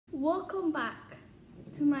Welcome back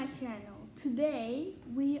to my channel. Today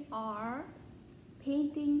we are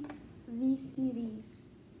painting these CDs.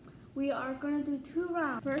 We are gonna do 2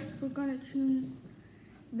 rounds. First we're gonna choose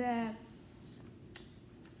the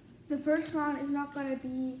first round is not gonna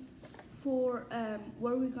be for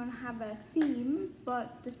where we're gonna have a theme,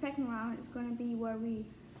 but the second round is gonna be where we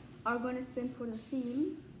are gonna spin for the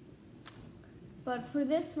theme. But for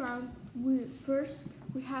this round, we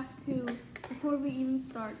have to, before we even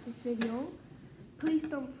start this video, please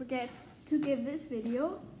don't forget to give this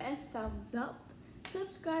video a thumbs up,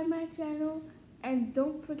 subscribe my channel, and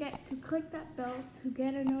don't forget to click that bell to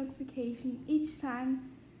get a notification each time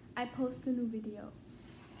I post a new video.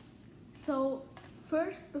 So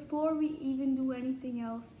first, before we even do anything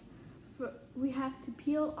else, we have to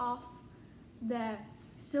peel off the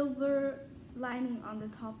silver lining on the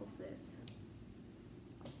top of this.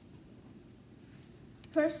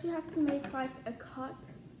 First, you have to make like a cut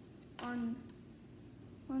on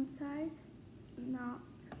one side, not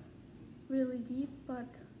really deep, but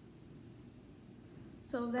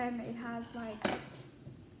so then it has like,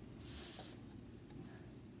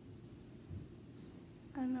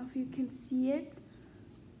 I don't know if you can see it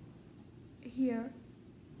here,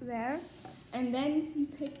 there, and then you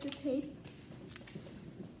take the tape,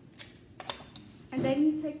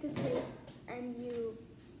 and you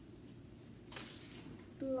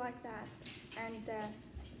do like that, and the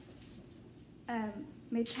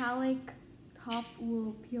metallic top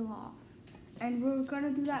will peel off. And we're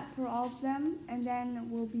gonna do that for all of them, and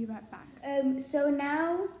then we'll be right back. So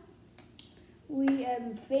now we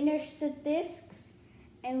finished the discs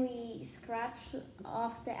and we scratched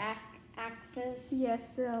off the axis. Yes,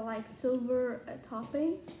 the like silver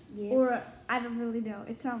topping, Yeah. or I don't really know.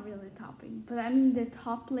 It's not really topping, but I mean the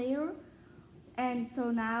top layer. And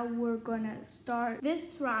so now we're gonna start.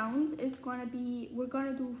 This round is gonna be, we're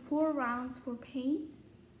gonna do 4 rounds for paints.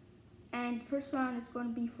 And first round is gonna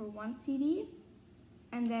be for 1 CD.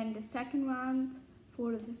 And then the second round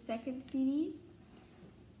for the second CD.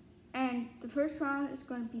 And the first round is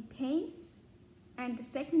gonna be paints. And the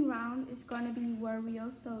second round is gonna be where we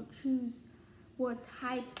also choose what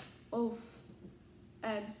type of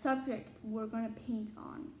subject we're gonna paint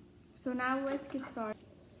on. So now let's get started.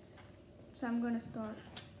 So I'm gonna start,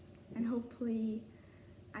 and hopefully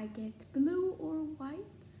I get blue or white.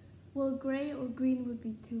 Well, gray or green would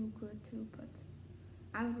be too good too, but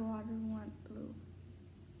I would rather want blue.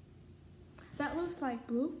 That looks like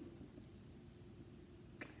blue.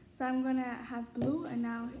 So I'm gonna have blue, and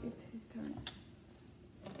now it's his turn.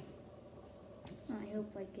 I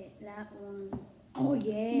hope I get that one. Oh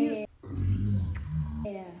yeah.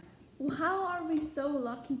 Yeah. Well, how are we so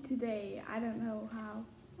lucky today? I don't know how.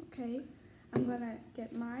 Okay. I'm gonna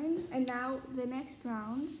get mine, and now the next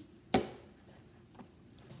round,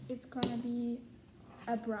 it's gonna be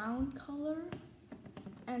a brown color,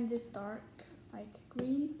 and this dark, like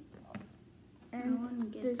green,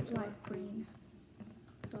 and this light green.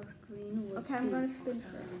 Dark green. Okay, I'm gonna spin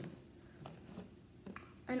first.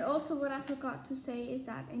 And also what I forgot to say is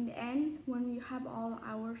that in the end, when we have all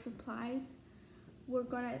our supplies, we're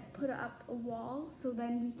gonna put up a wall, so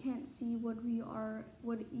then we can't see what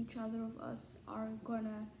each other of us are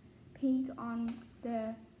gonna paint on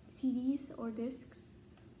the CDs or discs.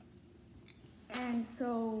 And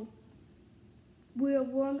so we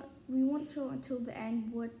won't show until the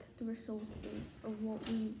end what the result is, or what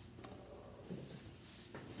we.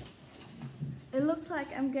 It looks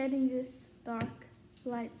like I'm getting this dark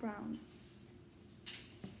light brown.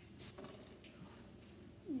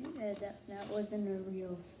 Yeah, that wasn't a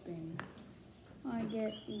real spin.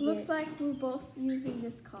 Looks like we're both using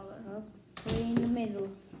this color. Okay, in the middle.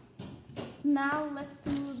 Now let's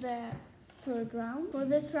do the third round. For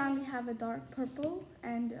this round we have a dark purple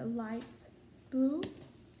and a light blue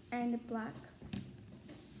and a black.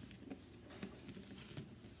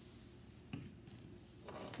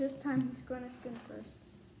 This time he's gonna spin first.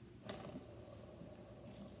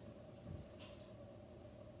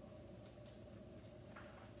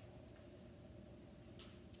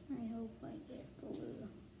 I hope I get blue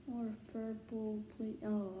or purple, please.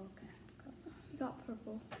 Oh, okay. You got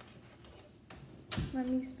purple. Let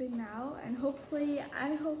me spin now, and I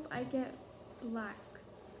hope I get black,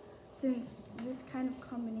 since this kind of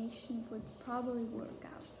combination would probably work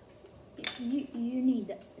out. You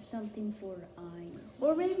need something for the eyes.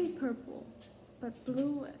 Or maybe purple, but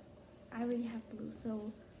blue, I already have blue,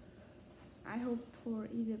 so I hope for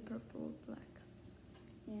either purple or black.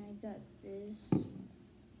 Yeah, I got this.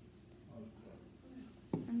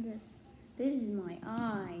 And this. This is my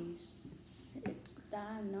eyes. That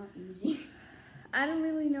I'm not using. I don't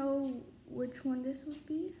really know which one this would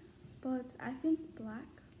be. but I think black.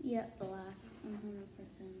 Yeah, black.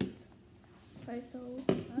 100%. Okay, so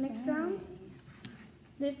next round.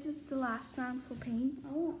 This is the last round for paints.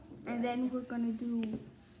 Oh. And then we're gonna do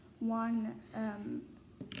one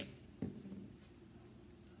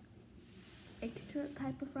extra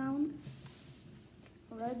type of round.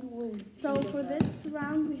 Red will. So for this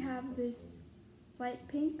round we have this light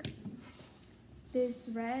pink, this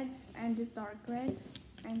red, and this dark red,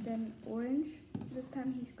 and then orange. This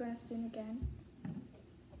time he's gonna spin again.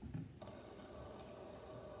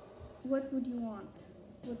 What would you want?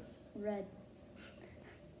 What's red?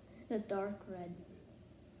 The dark red.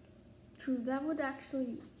 true? That would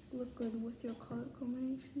actually look good with your color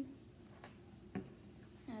combination.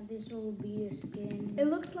 And this will be the skin. It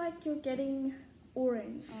looks like you're getting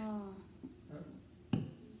orange. Oh.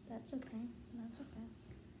 That's okay. That's okay.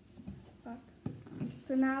 But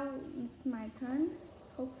so now it's my turn.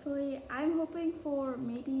 Hopefully, I'm hoping for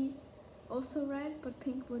maybe also red, but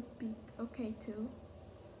pink would be okay too.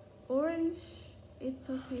 Orange, it's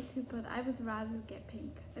okay too, but I would rather get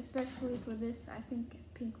pink. Especially for this, I think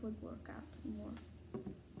pink would work out more.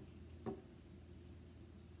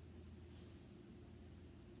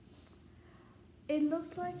 It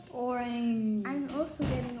looks like Orange. I'm also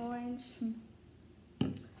getting orange.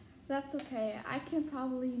 That's okay. I can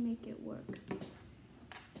probably make it work.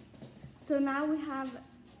 So now we have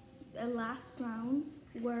a last round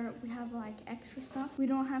where we have like extra stuff. We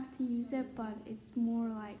don't have to use it, but it's more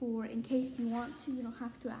like for in case you want to, you don't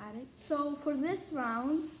have to add it. So for this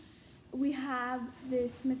round, we have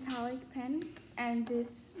this metallic pen and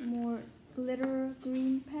this more glitter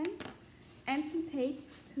green pen and some tape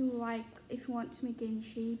to like if you want to make any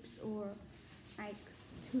shapes or like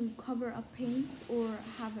to cover up paints or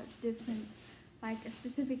have a different like a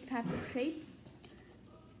specific type of shape.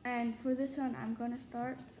 And for this one I'm gonna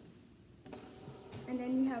start, and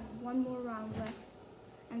then we have one more round left,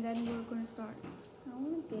 and then we're gonna start. I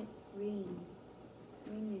want to get green.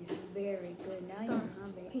 Green is very good. Now Start you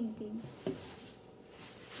have it. painting.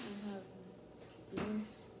 I have this.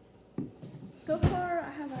 So far I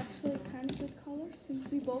have actually kind of good colors since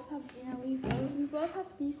we both have we both have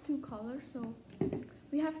these two colors, so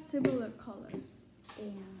we have similar colors. Yeah.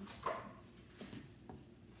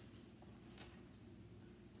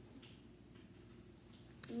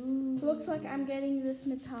 Ooh. Looks like I'm getting this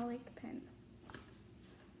metallic pen.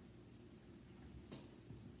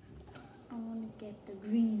 I want to get the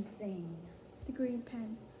green thing. The green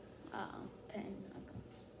pen. Pen.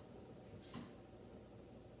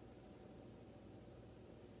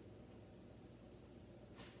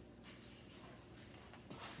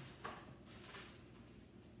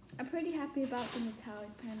 I'm pretty happy about the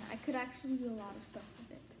metallic pen. I could actually do a lot of stuff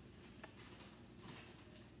with it.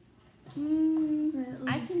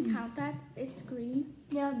 I can count that. It's green.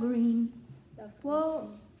 Yeah, green.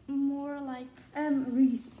 Well, more like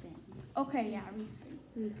Respin. okay, yeah, respin.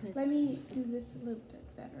 Because Let me do this a little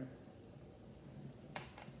bit better.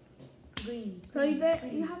 green. So you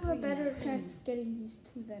have a better chance of getting these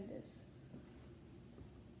two than this.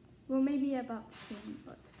 Well, maybe about the same,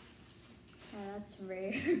 but That's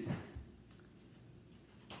rare.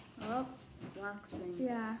 Oh, black thing.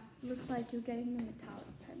 yeah, looks like you're getting the metallic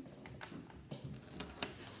pen.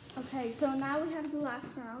 Okay, so now we have the last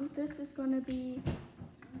round. This is gonna be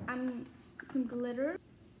some glitter.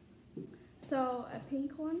 So a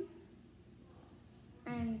pink one,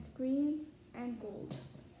 and green and gold.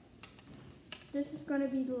 This is gonna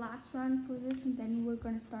be the last round for this, and then we're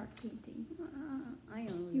gonna start painting. I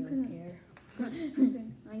don't You really can- care. You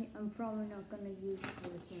can- I'm probably not gonna use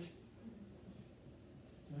glitter.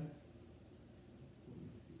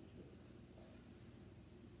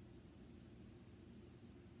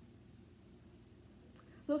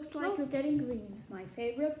 Looks like you're getting green. My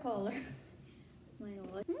favorite color. My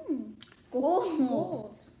lucky Gold.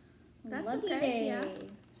 gold. That's Lucky okay, day. yeah.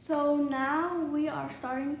 So now we are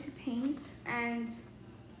starting to paint, and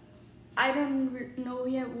I don't know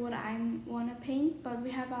yet what I want to paint, but we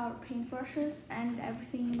have our paintbrushes and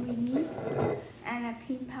everything we need, and a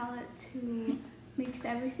paint palette to mix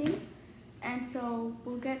everything. And so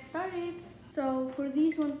we'll get started. So for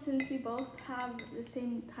these ones, since we both have the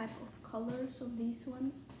same type of colors, so these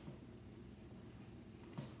ones,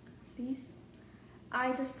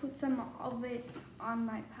 I just put some of it on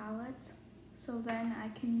my palette, so then I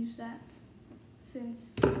can use that,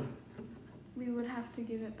 since we would have to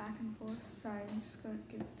give it back and forth. Sorry, I'm just gonna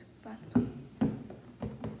give it back.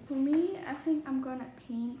 For me, I think I'm gonna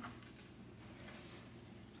paint.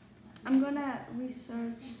 I'm gonna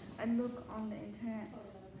research and look on the internet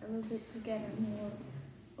a little bit to get more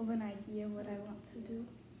of an idea what I want to do.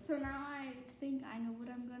 So now I think I know what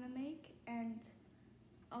I'm gonna make.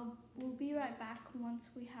 right back once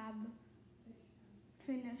we have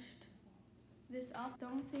finished this up. The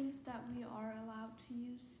only things that we are allowed to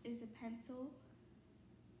use is a pencil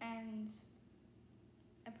and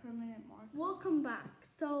a permanent marker. Welcome back.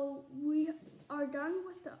 So we aren't done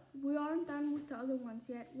with the other ones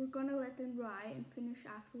yet. We're gonna let them dry and finish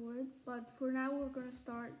afterwards. But for now, we're gonna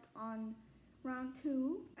start on round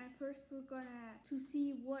 2. And first, we're gonna to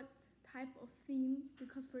see what type of theme,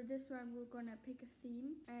 because for this round we're gonna pick a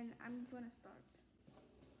theme, and I'm gonna start.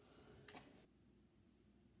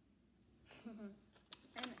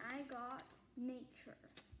 And I got nature.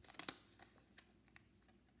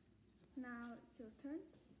 Now it's your turn.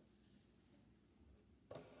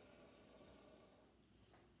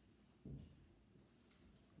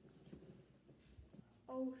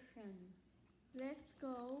 Ocean. Let's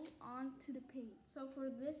go on to the paint. So for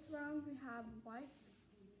this round we have white,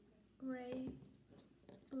 gray,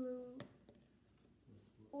 blue,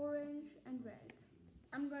 orange, and red.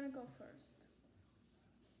 I'm gonna go first.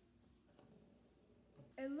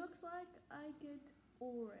 It looks like I get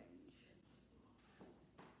orange.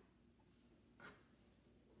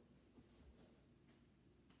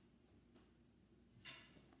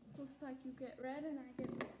 Looks like you get red and I get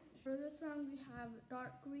orange. For this round we have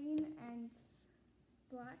dark green and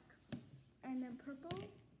black, and then purple,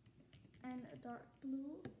 and a dark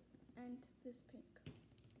blue, and this pink.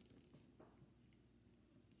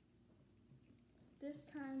 This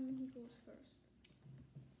time he goes first.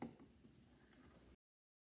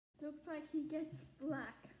 Looks like he gets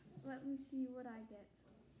black. Let me see what I get.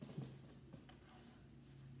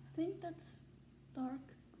 I think that's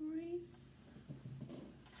dark green.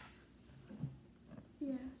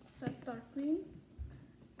 Yes, that's dark green.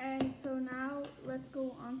 And so now let's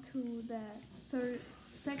go on to the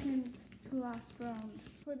second to last round.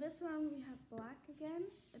 For this round we have black again,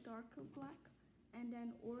 a darker black, and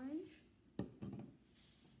then orange,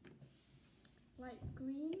 light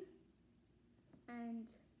green, and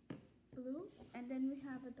blue, and then we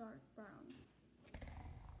have a dark brown.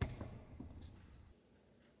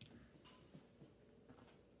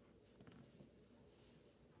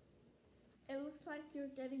 It looks like you're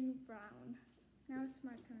getting brown. Now it's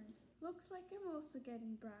my turn. Looks like I'm also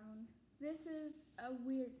getting brown. This is a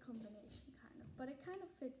weird combination kind of, but it kind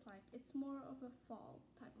of fits like, it's more of a fall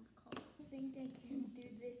type of color. I think I can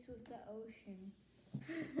do this with the ocean.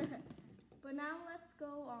 But now let's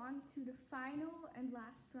go on to the final and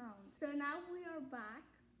last round. So now we are back,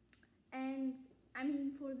 and I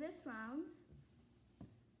mean for this round,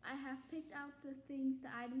 I have picked out the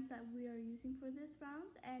items that we are using for this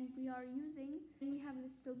round, and we have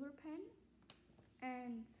this silver pen,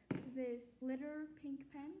 and this glitter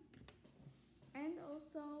pink pen, and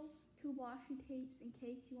also 2 washi tapes in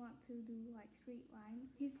case you want to do like straight lines.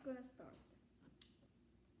 He's gonna start.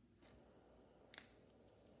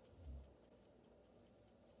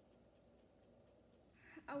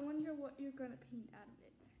 I wonder what you're gonna paint out of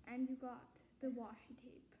it. And you got the washi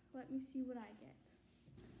tape. Let me see what I get.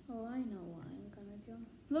 Oh, I know what I'm gonna do.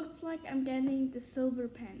 Looks like I'm getting the silver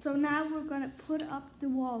pen. So now we're gonna put up the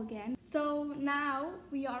wall again. So now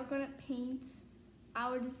we are gonna paint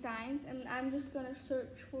our designs, and I'm just gonna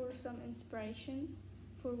search for some inspiration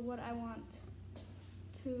for what I want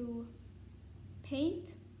to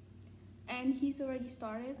paint. And he's already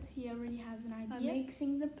started. He already has an idea. I'm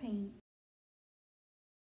mixing the paint.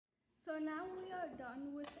 So now we are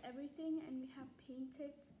done with everything, and we have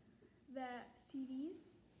painted the CDs,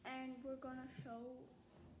 and we're gonna show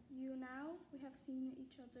you now, we have seen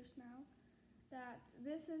each other's now, that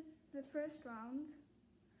this is the first round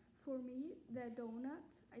for me, the donut.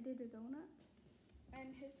 I did a donut,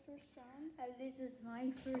 and his first round. This is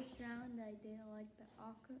my first round. I did like the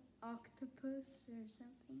octopus or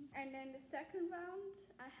something. And then the second round,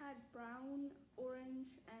 I had brown,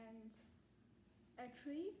 orange, and a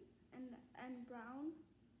tree, and brown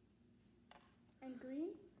and green.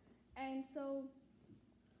 And so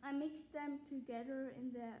I mixed them together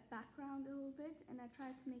in the background a little bit, and I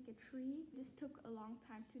tried to make a tree. This took a long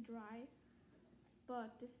time to dry,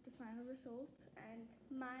 but this is the final result, and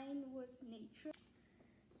mine was nature.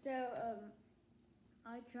 So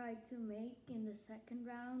I tried to make in the second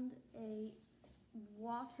round a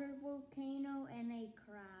water volcano and a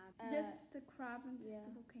crab. This is the crab and this is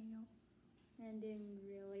the volcano. And didn't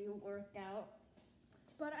really work out.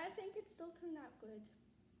 But I think it still turned out good,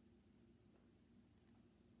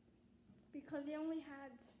 because they only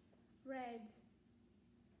had red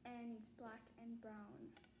and black and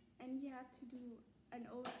brown, and he had to do an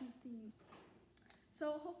ocean theme.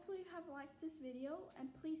 So hopefully you have liked this video,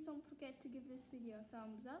 and please don't forget to give this video a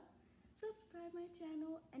thumbs up, subscribe my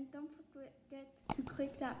channel, and don't forget to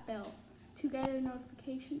click that bell to get a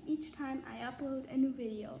notification each time I upload a new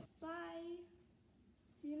video. Bye!